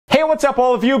Hey, what's up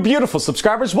all of you beautiful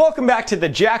subscribers? Welcome back to the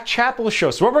Chapple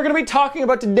Show. So what we're going to be talking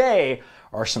about today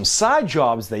are some side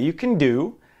jobs that you can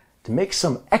do to make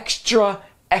some extra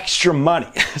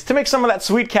money, to make some of that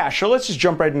sweet cash. So let's just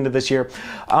jump right into this here.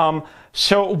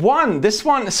 So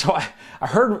I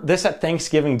heard this at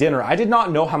Thanksgiving dinner. I did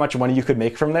not know how much money you could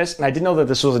make from this, and I didn't know that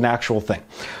this was an actual thing.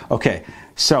 Okay,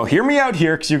 so hear me out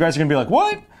here, because you guys are going to be like,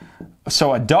 what?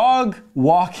 So a dog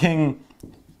walking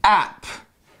app.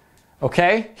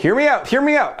 Okay, hear me out, hear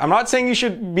me out. I'm not saying you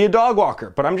should be a dog walker,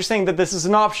 but I'm just saying that this is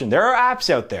an option. There are apps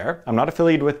out there, I'm not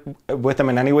affiliated with them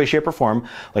in any way, shape, or form,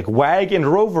 like Wag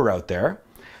and Rover out there.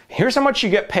 Here's how much you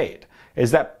get paid,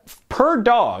 is that per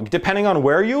dog, depending on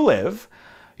where you live,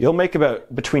 you'll make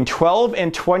about between $12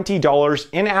 and $20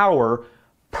 an hour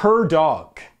per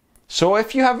dog. So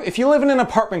if you live in an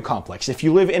apartment complex, if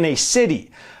you live in a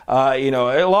city, an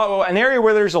area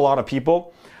where there's a lot of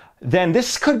people, then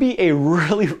this could be a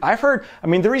really,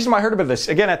 the reason why I heard about this,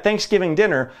 again, at Thanksgiving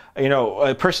dinner,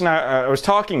 a person I was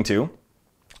talking to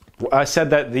said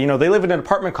that, they live in an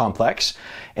apartment complex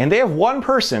and they have one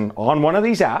person on one of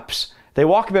these apps. They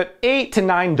walk about 8 to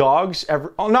 9 dogs,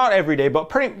 not every day, but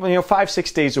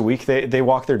 5-6 days a week, they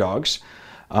walk their dogs.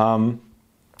 And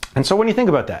so when you think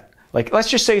about that, like, let's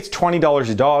just say it's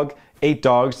 $20 a dog, 8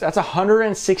 dogs, that's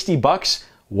 $160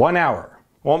 1 hour.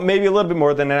 Well, maybe a little bit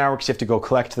more than an hour because you have to go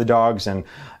collect the dogs and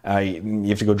you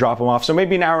have to go drop them off. So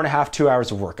maybe an hour and a half, 2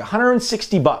 hours of work,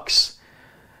 $160.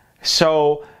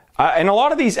 So, and a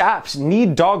lot of these apps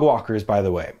need dog walkers, by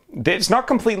the way. It's not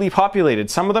completely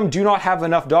populated. Some of them do not have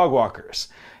enough dog walkers.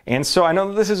 And so I know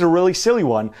that this is a really silly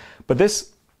one, but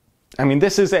this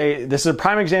is a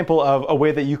prime example of a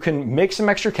way that you can make some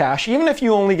extra cash, even if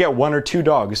you only get 1 or 2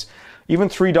 dogs, even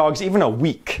 3 dogs, even a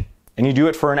week. And you do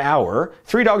it for an hour,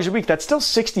 3 dogs a week, that's still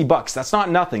 $60. That's not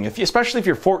nothing. Especially if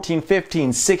you're 14,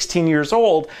 15, 16 years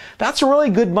old, that's really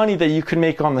good money that you can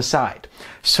make on the side.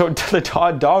 So the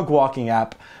dog walking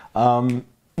app,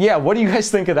 what do you guys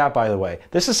think of that, by the way?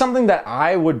 This is something that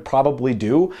I would probably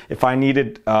do if I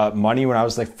needed money when I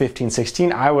was like 15,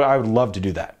 16. I would love to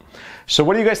do that. So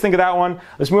what do you guys think of that one?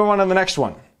 Let's move on to the next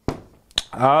one.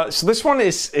 So this one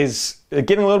is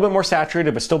getting a little bit more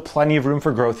saturated, but still plenty of room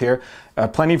for growth here.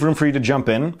 Plenty of room for you to jump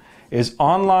in. Is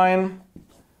online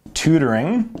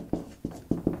tutoring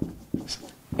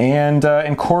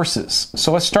and courses.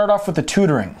 So let's start off with the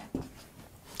tutoring.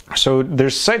 So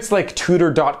there's sites like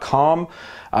tutor.com.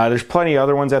 There's plenty of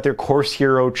other ones out there, Course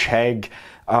Hero, Chegg.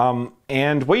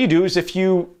 And what you do is if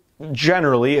you've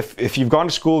gone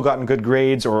to school, gotten good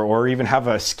grades, or even have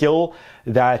a skill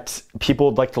that people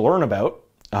would like to learn about,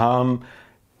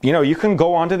 you can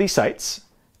go onto these sites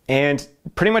and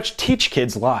pretty much teach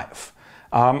kids live,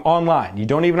 online. You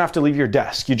don't even have to leave your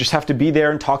desk. You just have to be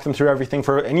there and talk them through everything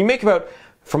and you make about,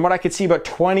 from what I could see, about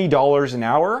 $20 an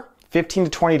hour, $15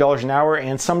 to $20 an hour,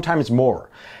 and sometimes more.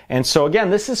 And so again,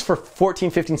 this is for 14,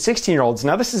 15, 16-year-olds.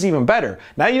 Now this is even better.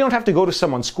 Now you don't have to go to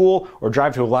someone's school or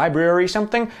drive to a library or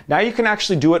something. Now you can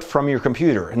actually do it from your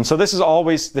computer. And so this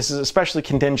is especially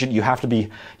contingent. You have to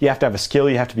have a skill.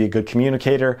 You have to be a good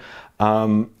communicator.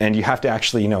 And you have to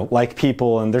actually, like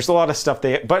people. And there's a lot of stuff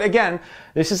but again,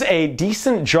 this is a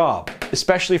decent job,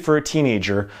 especially for a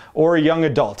teenager or a young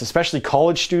adult, especially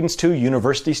college students too,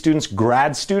 university students,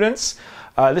 grad students.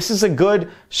 This is a good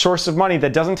source of money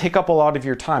that doesn't take up a lot of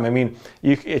your time.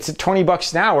 It's at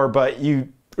 $20 an hour, but you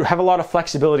have a lot of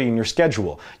flexibility in your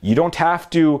schedule. You don't have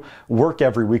to work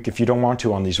every week if you don't want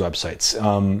to on these websites.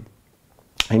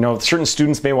 Certain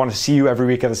students may want to see you every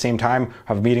week at the same time,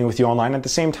 have a meeting with you online at the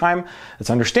same time.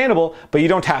 That's understandable, but you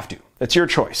don't have to. That's your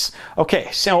choice. Okay,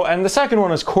 and the second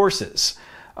one is courses.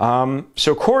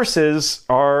 So courses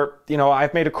are,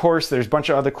 I've made a course. There's a bunch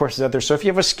of other courses out there. So if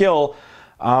you have a skill,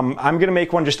 I'm going to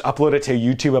make one, just upload it to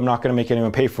YouTube. I'm not going to make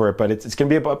anyone pay for it, but it's going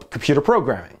to be about computer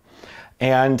programming.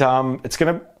 And it's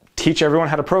going to teach everyone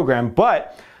how to program.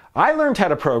 But I learned how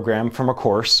to program from a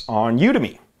course on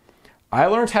Udemy. I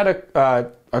learned how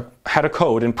to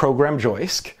code and program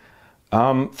Joisk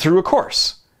through a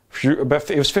course. It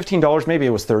was $15, maybe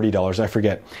it was $30, I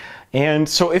forget. And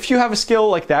so if you have a skill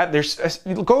like that,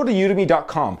 go to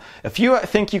udemy.com. If you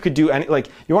think you could do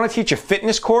you want to teach a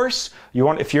fitness course,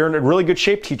 if you're in really good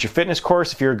shape, teach a fitness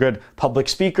course. If you're a good public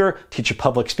speaker, teach a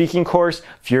public speaking course.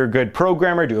 If you're a good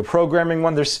programmer, do a programming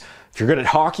one. If you're good at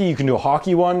hockey, you can do a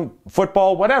hockey one,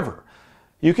 football, whatever.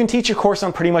 You can teach a course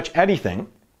on pretty much anything.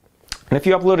 And if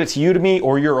you upload it to Udemy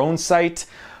or your own site,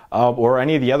 or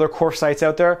any of the other course sites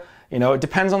out there, it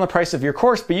depends on the price of your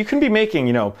course, but you can be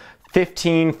making,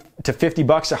 $15 to $50,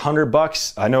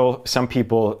 $100. I know some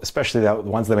people, especially the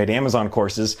ones that made Amazon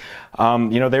courses,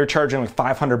 they were charging like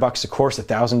 $500 a course,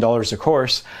 $1,000 a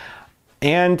course.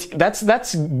 And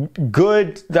that's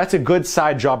good. That's a good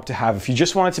side job to have. If you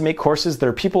just wanted to make courses, there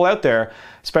are people out there,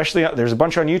 especially there's a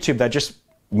bunch on YouTube that just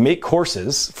make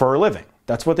courses for a living.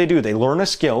 That's what they do. They learn a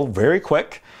skill very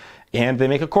quick and they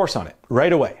make a course on it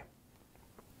right away.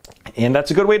 And that's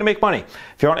a good way to make money.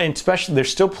 If you want, and especially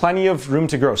there's still plenty of room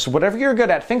to grow. So whatever you're good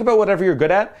at, think about whatever you're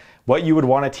good at, what you would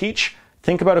want to teach.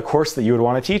 Think about a course that you would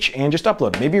want to teach and just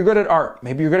upload it. Maybe you're good at art.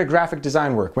 Maybe you're good at graphic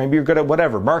design work. Maybe you're good at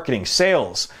whatever, marketing,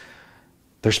 sales.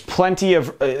 There's plenty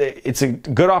of, it's a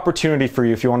good opportunity for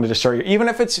you if you wanted to start, even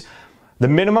if it's the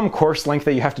minimum course length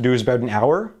that you have to do is about an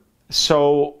hour.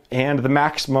 So, and the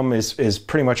maximum is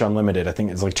pretty much unlimited. I think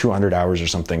it's like 200 hours or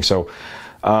something. So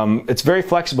it's very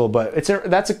flexible, but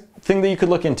that's a thing that you could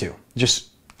look into. Just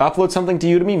upload something to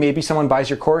Udemy. Maybe someone buys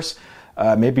your course.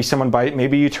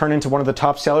 Maybe you turn into one of the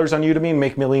top sellers on Udemy and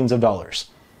make millions of dollars.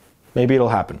 Maybe it'll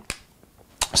happen.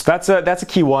 So that's a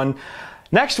key one.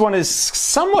 Next one is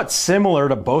somewhat similar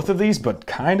to both of these, but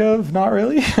kind of not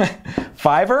really.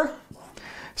 Fiverr.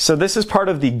 So this is part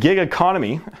of the gig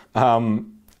economy.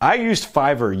 I used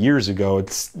Fiverr years ago.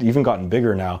 It's even gotten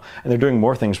bigger now, and they're doing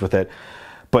more things with it.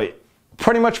 But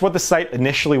pretty much what the site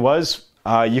initially was,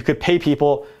 you could pay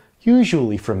people,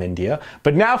 usually from India,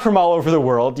 but now from all over the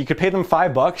world. You could pay them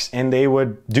 $5 and they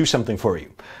would do something for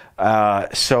you.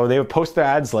 So they would post their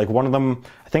ads, like one of them,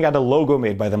 I think I had a logo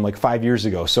made by them like 5 years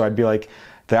ago. So I'd be like,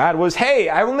 the ad was, hey,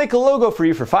 I will make a logo for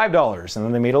you for $5. And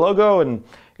then they made a logo and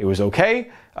it was okay.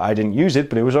 I didn't use it,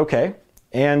 but it was okay.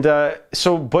 And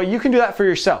but you can do that for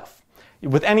yourself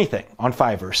with anything on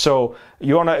Fiverr. So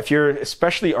you wanna, if you're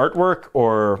especially artwork,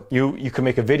 or you can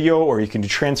make a video, or you can do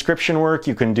transcription work,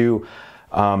 you can do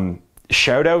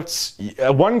shout outs.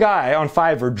 One guy on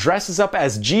Fiverr dresses up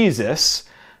as Jesus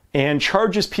and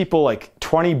charges people like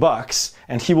 $20,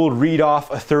 and he will read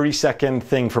off a 30-second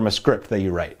thing from a script that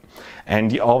you write.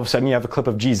 And all of a sudden you have a clip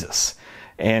of Jesus,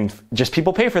 and just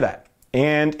people pay for that.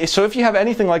 And so if you have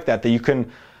anything like that you can,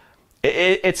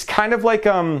 it's kind of like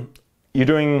you're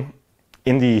doing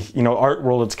in the art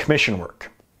world, it's commission work.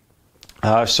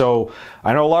 So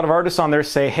I know a lot of artists on there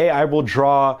say, hey, I will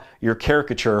draw your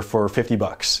caricature for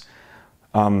 $50.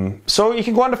 So you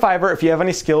can go onto Fiverr if you have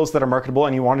any skills that are marketable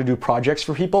and you want to do projects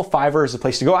for people. Fiverr is the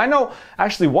place to go. I know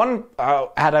actually one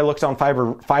ad I looked on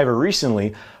Fiverr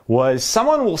recently was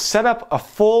someone will set up a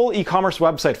full e-commerce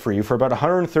website for you for about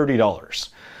 $130.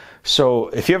 So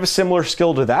if you have a similar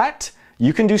skill to that,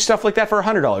 you can do stuff like that for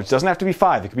 $100. It doesn't have to be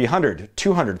 $5. It could be $100,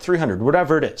 $200, $300,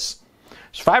 whatever it is.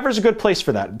 So Fiverr is a good place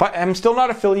for that. But I'm still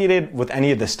not affiliated with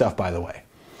any of this stuff, by the way.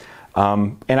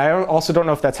 And I also don't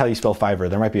know if that's how you spell Fiverr.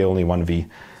 There might be only one V.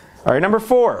 All right, number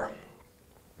 4.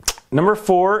 Number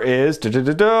 4 is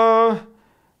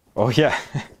oh yeah.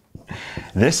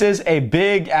 This is a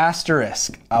big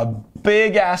asterisk. A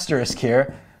big asterisk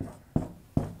here.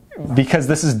 Because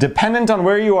this is dependent on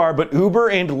where you are, but Uber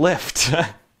and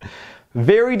Lyft.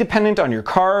 Very dependent on your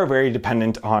car, very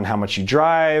dependent on how much you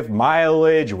drive,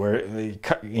 mileage, where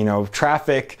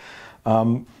traffic.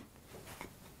 But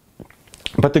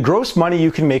the gross money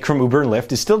you can make from Uber and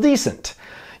Lyft is still decent.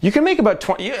 You can make about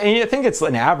I think it's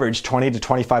an average $20 to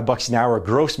 $25 an hour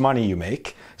gross money you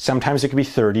make. Sometimes it could be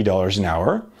 $30 an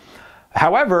hour.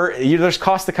 However, there's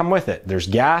costs that come with it. There's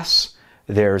gas,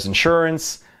 there's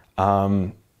insurance.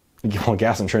 Well,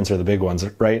 gas and insurance are the big ones,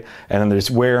 right? And then there's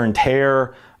wear and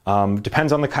tear.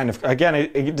 Depends on the kind of, again,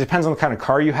 it depends on the kind of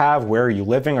car you have. Where are you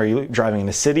living? Are you driving in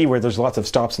a city where there's lots of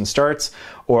stops and starts?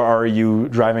 Or are you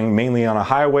driving mainly on a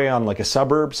highway on like a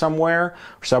suburb somewhere?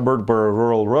 Suburb or a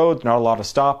rural road, not a lot of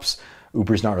stops.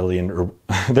 Uber's not really in,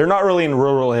 they're not really in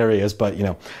rural areas, but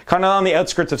kind of on the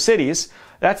outskirts of cities,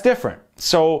 that's different.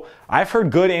 So I've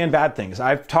heard good and bad things.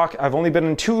 I've only been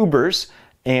in 2 Ubers,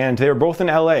 and they were both in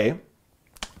LA.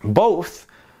 Both,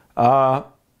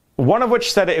 one of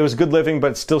which said it was good living,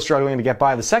 but still struggling to get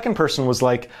by. The second person was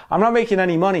like, I'm not making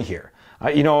any money here.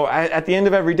 At the end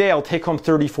of every day, I'll take home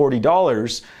 $30,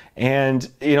 $40. And,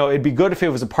 it'd be good if it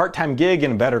was a part-time gig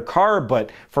and a better car.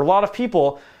 But for a lot of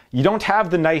people, you don't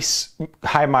have the nice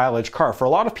high mileage car. For a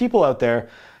lot of people out there,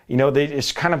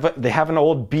 they have an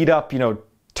old beat up,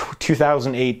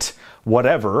 2008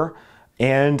 whatever.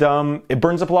 And it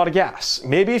burns up a lot of gas.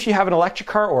 Maybe if you have an electric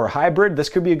car or a hybrid, this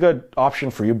could be a good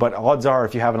option for you. But odds are,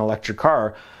 if you have an electric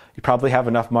car, you probably have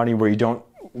enough money where you don't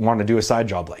want to do a side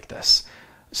job like this.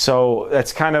 So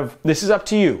this is up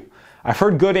to you. I've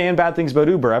heard good and bad things about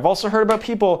Uber. I've also heard about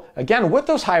people, again, with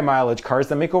those high mileage cars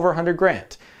that make over 100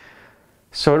 grand.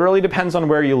 So it really depends on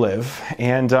where you live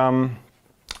and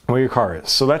where your car is.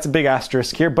 So that's a big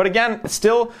asterisk here. But again,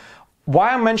 still,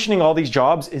 why I'm mentioning all these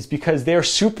jobs is because they're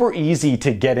super easy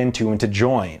to get into and to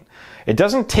join. It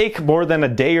doesn't take more than a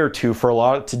day or two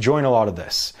to join a lot of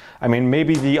this. I mean,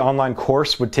 maybe the online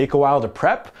course would take a while to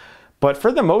prep, but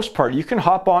for the most part, you can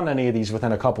hop on any of these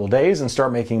within a couple of days and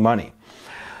start making money.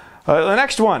 The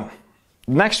next one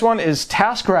is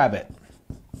TaskRabbit.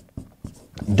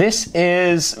 This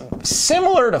is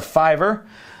similar to Fiverr,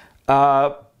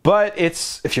 but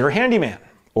it's if you're a handyman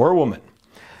or a woman.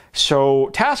 So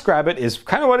TaskRabbit is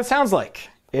kind of what it sounds like.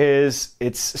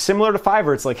 It's similar to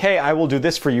Fiverr. It's like, hey, I will do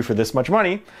this for you for this much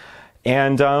money,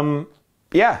 and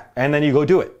yeah, and then you go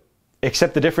do it.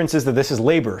 Except the difference is that this is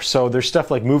labor. So there's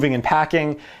stuff like moving and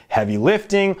packing, heavy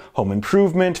lifting, home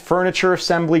improvement, furniture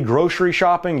assembly, grocery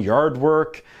shopping, yard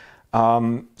work.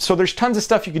 So there's tons of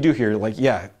stuff you could do here. Like,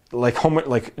 yeah,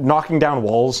 like knocking down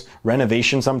walls,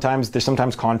 renovation sometimes. There's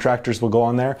sometimes contractors will go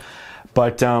on there.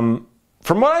 But from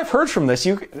what I've heard from this,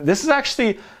 this is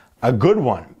actually a good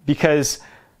one because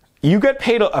you get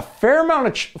paid a fair amount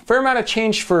of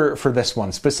change for this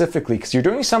one specifically because you're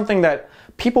doing something that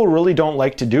people really don't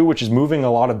like to do, which is moving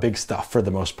a lot of big stuff for the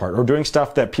most part, or doing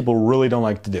stuff that people really don't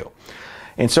like to do.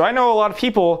 And so I know a lot of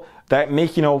people that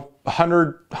make, $100,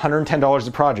 $110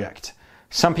 a project.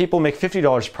 Some people make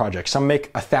 $50 a project. Some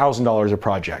make $1,000 a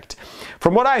project.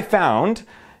 From what I found,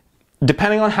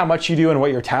 depending on how much you do and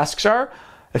what your tasks are,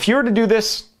 if you were to do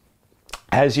this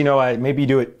as, maybe you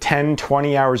do it 10,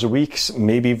 20 hours a week,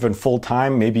 maybe even full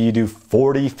time, maybe you do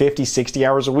 40, 50, 60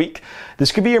 hours a week,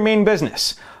 this could be your main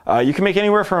business. You can make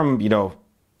anywhere from,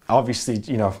 obviously,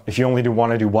 if you only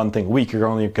want to do one thing a week, you're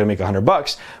only going to make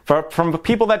 $100. But from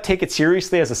people that take it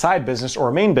seriously as a side business or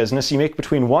a main business, you make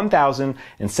between $1,000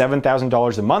 and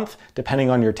 $7,000 a month, depending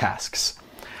on your tasks.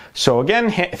 So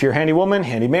again, if you're a handy woman,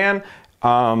 handy man,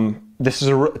 this is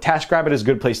TaskRabbit is a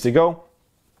good place to go.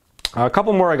 A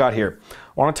couple more I got here.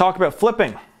 I want to talk about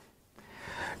flipping.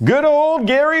 Good old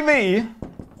Gary V.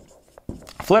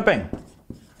 Flipping.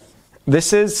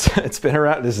 It's been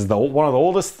around. This is one of the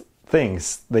oldest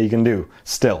things that you can do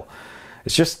still.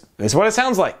 It's what it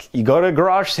sounds like. You go to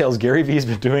garage sales. Gary V's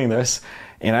been doing this,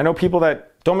 and I know people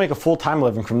that don't make a full-time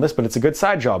living from this, but it's a good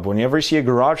side job. Whenever you see a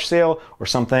garage sale or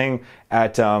something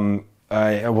at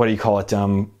what do you call it?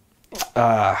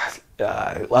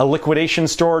 A liquidation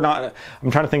store.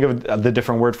 I'm trying to think of the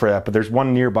different word for that, but there's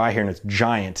one nearby here and it's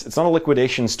giant. It's not a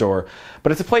liquidation store,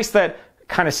 but it's a place that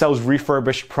kind of sells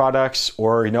refurbished products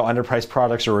or underpriced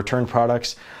products or returned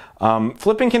products.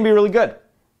 Flipping can be really good.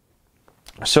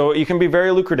 So you can be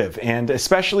very lucrative, and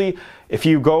especially if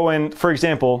you go in, for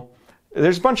example,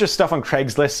 there's a bunch of stuff on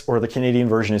Craigslist, or the Canadian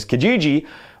version is Kijiji,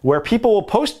 where people will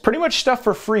post pretty much stuff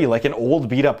for free, like an old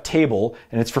beat up table,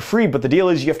 and it's for free, but the deal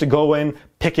is you have to go in,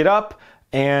 pick it up,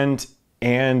 and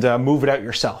move it out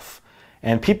yourself.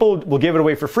 And people will give it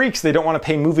away for free because they don't want to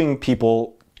pay moving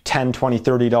people $10, $20,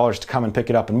 $30 to come and pick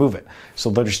it up and move it.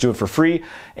 So they'll just do it for free.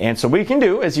 And so what you can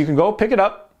do is you can go pick it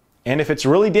up, and if it's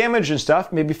really damaged and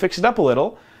stuff, maybe fix it up a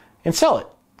little and sell it.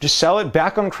 Just sell it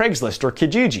back on Craigslist or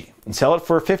Kijiji and sell it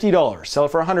for $50, sell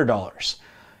it for $100.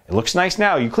 It looks nice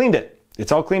now, you cleaned it.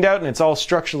 It's all cleaned out and it's all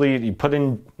structurally, you put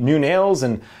in new nails,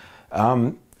 and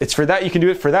it's for that. You can do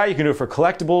it for that. You can do it for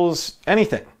collectibles,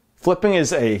 anything. Flipping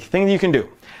is a thing that you can do.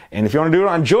 And if you want to do it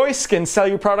on Joisk and sell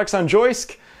your products on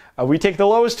Joisk, we take the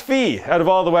lowest fee out of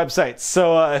all the websites.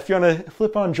 So if you want to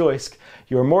flip on Joisk,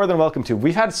 you are more than welcome to.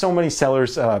 We've had so many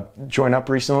sellers join up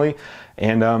recently,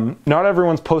 and not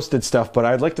everyone's posted stuff, but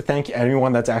I'd like to thank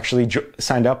anyone that's actually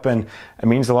signed up, and it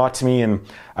means a lot to me. And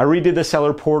I redid the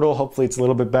seller portal. Hopefully it's a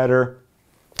little bit better.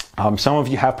 Some of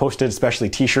you have posted, especially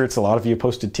t-shirts. A lot of you have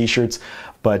posted t-shirts,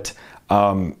 but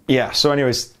yeah, so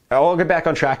anyways, I'll get back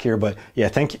on track here, but yeah,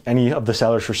 thank any of the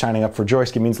sellers for signing up for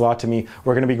Joisk. It means a lot to me.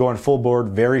 We're going to be going full board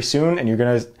very soon, and you're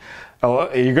going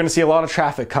to see a lot of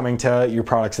traffic coming to your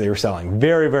products that you're selling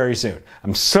very, very soon.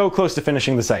 I'm so close to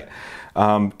finishing the site,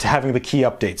 to having the key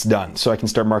updates done, so I can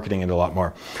start marketing it a lot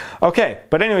more. Okay,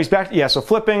 but anyways, so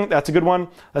flipping, that's a good one.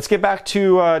 Let's get back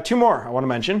to 2 more I want to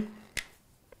mention.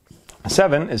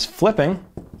 7 is flipping.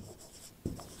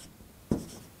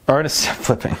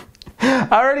 Flipping. I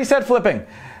already said flipping.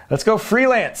 Let's go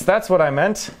freelance. That's what I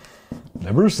meant.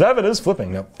 Number 7 is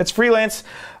flipping. No, it's freelance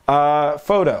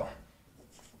photo.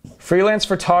 Freelance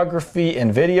photography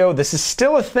and video. This is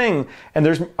still a thing, and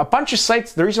there's a bunch of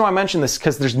sites. The reason why I mention this is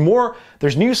because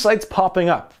there's new sites popping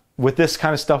up with this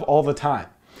kind of stuff all the time.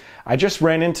 I just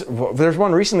ran into, there's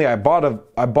one recently I bought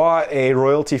a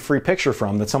royalty-free picture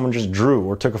from that someone just drew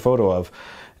or took a photo of.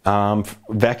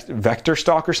 Vector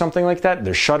Stock or something like that.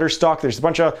 There's Shutterstock. There's a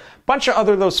bunch of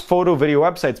other those photo video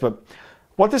websites. But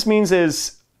what this means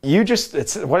is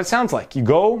it's what it sounds like. You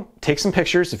go take some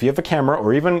pictures if you have a camera,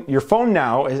 or even your phone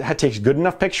now takes good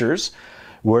enough pictures.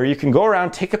 where you can go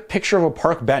around, take a picture of a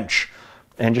park bench,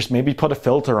 and just maybe put a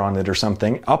filter on it or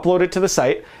something, upload it to the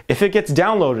site. If it gets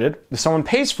downloaded, if someone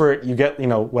pays for it, you get, you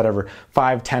know, whatever,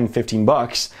 5, 10, 15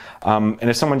 bucks. And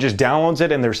if someone just downloads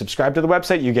it and they're subscribed to the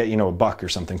website, you get, you know, a buck or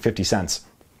something, 50 cents.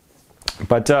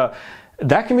 But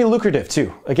that can be lucrative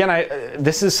too. Again,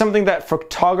 this is something that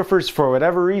photographers, for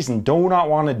whatever reason, do not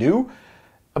want to do,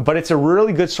 but it's a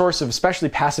really good source of especially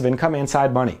passive income and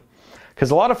side money. Because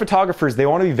a lot of photographers, they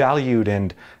want to be valued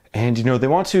and you know, they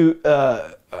want to,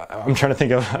 I'm trying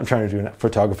to do a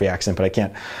photography accent, but I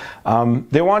can't.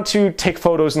 They want to take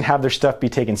photos and have their stuff be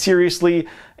taken seriously,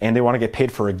 and they want to get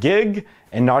paid for a gig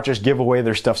and not just give away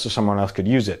their stuff so someone else could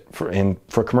use it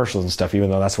for commercials and stuff,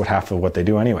 even though that's half of what they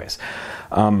do anyways.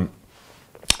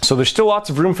 So there's still lots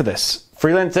of room for this.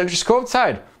 Freelance, just go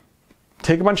outside.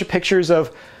 Take a bunch of pictures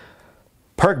of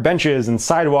park benches and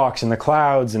sidewalks and the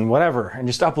clouds and whatever, and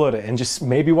just upload it. And just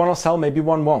maybe one will sell, maybe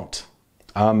one won't.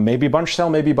 Maybe a bunch sell,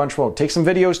 maybe a bunch won't. Take some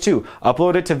videos too.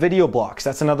 Upload it to Video Blocks.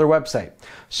 That's another website.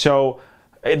 So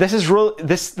this is real.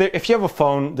 If you have a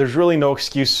phone, there's really no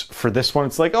excuse for this one.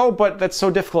 It's like, oh, but that's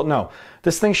so difficult. No,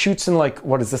 this thing shoots in like,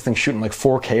 what is this thing shooting, like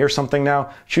 4K or something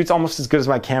now? Shoots almost as good as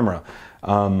my camera.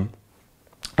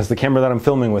 As the camera that I'm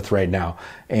filming with right now.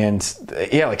 And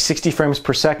yeah, like 60 frames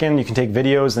per second. You can take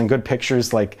videos and good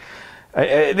pictures. Like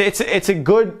it's a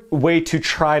good way to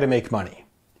try to make money.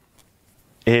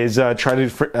 Is try to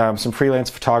do some freelance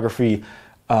photography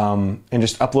and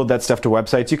just upload that stuff to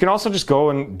websites. You can also just go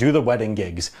and do the wedding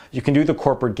gigs. You can do the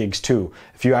corporate gigs too.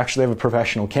 If you actually have a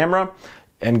professional camera,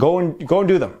 and go and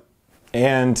do them.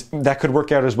 And that could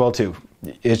work out as well too.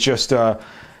 It's just,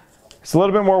 it's a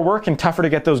little bit more work and tougher to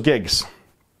get those gigs.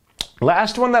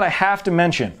 Last one that I have to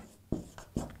mention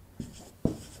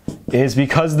is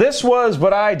because this was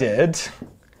what I did.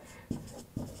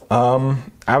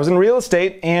 I was in real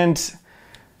estate, and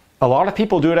a lot of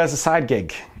people do it as a side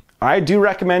gig. I do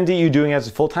recommend you doing it as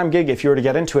a full-time gig if you were to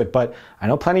get into it, but I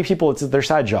know plenty of people, it's their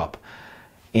side job.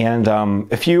 And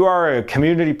if you are a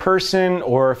community person,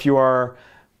 or if you are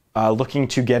looking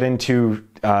to get into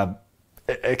a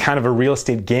kind of a real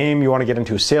estate game, you want to get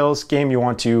into a sales game, you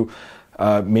want to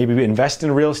maybe invest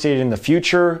in real estate in the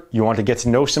future, you want to get to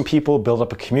know some people, build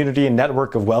up a community and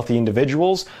network of wealthy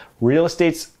individuals,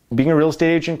 being a real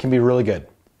estate agent can be really good,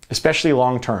 especially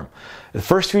long term. The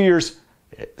first few years,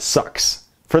 it sucks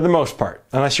for the most part,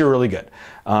 unless you're really good.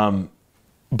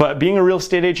 But being a real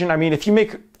estate agent, I mean, if you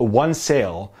make one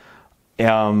sale,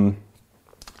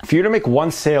 if you're to make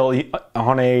one sale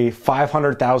on a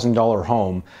 $500,000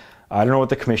 home, I don't know what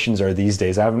the commissions are these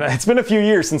days. It's been a few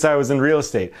years since I was in real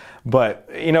estate, but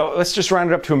you know, let's just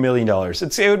round it up to $1 million.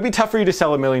 It would be tough for you to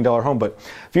sell $1 million home, but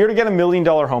if you were to get $1 million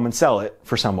home and sell it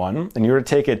for someone, and you were to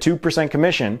take a 2%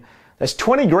 commission, that's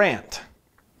 20 grand.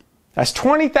 That's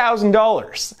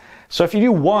 $20,000. So if you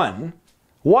do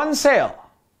one sale,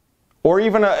 or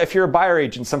even if you're a buyer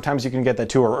agent, sometimes you can get that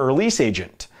too, or a lease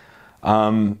agent.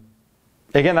 Again,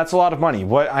 that's a lot of money.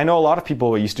 What I know a lot of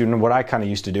people used to do, and what I kind of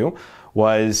used to do,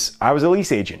 was I was a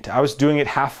lease agent. I was doing it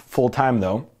half full time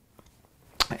though.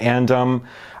 And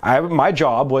my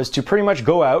job was to pretty much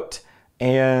go out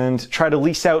and try to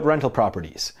lease out rental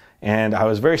properties. And I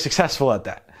was very successful at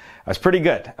that. I was pretty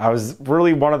good. I was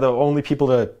really one of the only people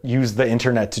to use the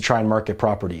internet to try and market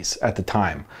properties at the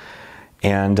time.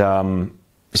 And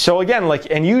so again,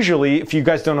 and usually, if you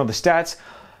guys don't know the stats,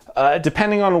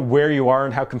 depending on where you are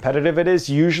and how competitive it is,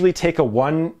 you usually take a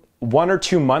one or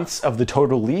 2 months of the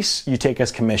total lease you take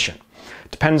as commission.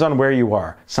 Depends on where you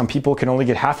are. Some people can only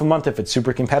get half a month if it's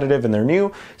super competitive and they're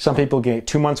new. Some people get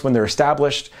 2 months when they're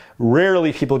established.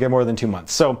 Rarely people get more than 2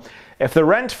 months. So if the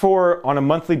rent on a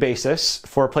monthly basis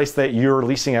for a place that you're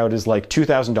leasing out is like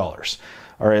 $2,000,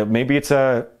 or maybe it's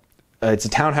a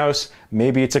townhouse,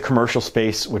 maybe it's a commercial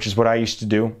space, which is what I used to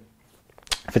do.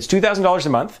 If it's $2,000 a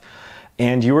month,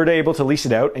 and you were able to lease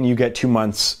it out and you get 2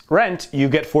 months rent, you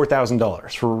get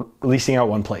 $4,000 for leasing out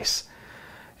one place.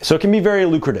 So it can be very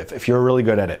lucrative if you're really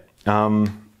good at it.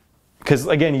 Because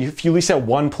again, if you lease out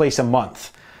one place a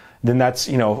month, then that's,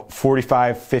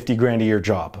 45, 50 grand a year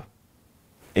job.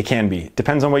 It can be,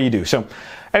 depends on what you do. So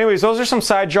anyways, those are some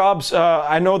side jobs.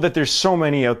 I know that there's so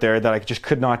many out there that I just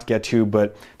could not get to,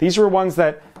 but these were ones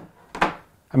that,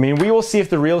 we will see if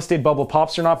the real estate bubble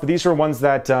pops or not, but these are ones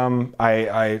that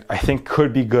I think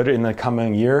could be good in the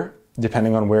coming year,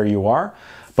 depending on where you are.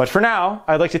 But for now,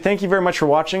 I'd like to thank you very much for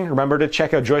watching. Remember to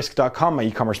check out joisk.com, my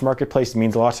e-commerce marketplace. It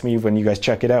means a lot to me when you guys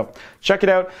check it out. Check it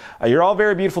out. You're all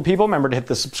very beautiful people. Remember to hit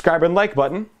the subscribe and like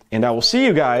button, and I will see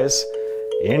you guys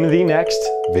in the next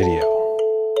video.